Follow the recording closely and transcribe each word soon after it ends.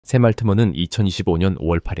샘알트먼은 2025년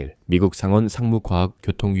 5월 8일 미국 상원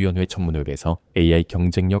상무과학교통위원회 청문회에서 AI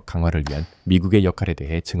경쟁력 강화를 위한 미국의 역할에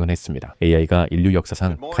대해 증언했습니다. AI가 인류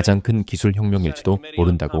역사상 가장 큰 기술 혁명일지도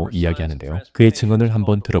모른다고 이야기하는데요. 그의 증언을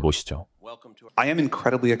한번 들어보시죠. I am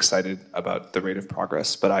incredibly excited about the rate of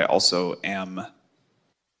progress, but I also am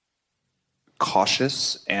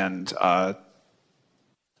cautious and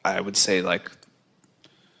I would say I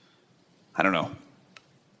don't know.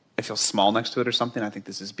 I feel small next to it or something. I think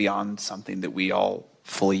this is beyond something that we all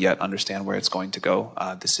fully yet understand where it's going to go.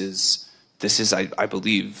 This is, I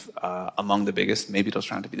believe, among the biggest, maybe it'll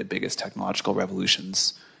turn out to be the biggest technological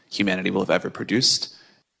revolutions humanity will have ever produced.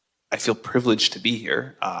 I feel privileged to be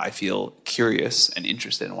here. I feel curious and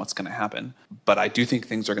interested in what's going to happen. But I do think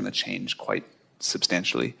things are going to change quite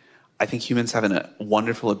substantially. I think humans have a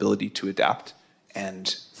wonderful ability to adapt, and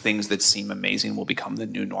things that seem amazing will become the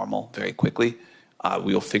new normal very quickly.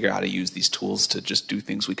 We will figure out how to use these tools to just do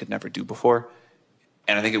things we could never do before.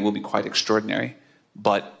 And I think it will be quite extraordinary.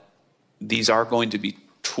 But these are going to be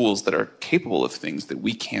tools that are capable of things that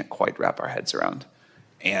we can't quite wrap our heads around.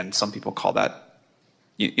 And some people call that,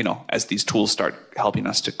 as these tools start helping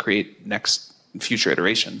us to create future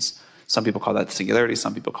iterations, some people call that singularity,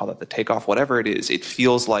 some people call that the takeoff, whatever it is, it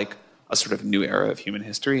feels like a sort of new era of human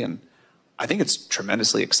history. And I think it's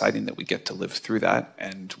tremendously exciting that we get to live through that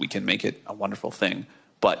and we can make it a wonderful thing.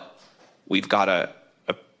 But we've got to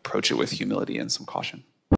approach it with humility and some caution.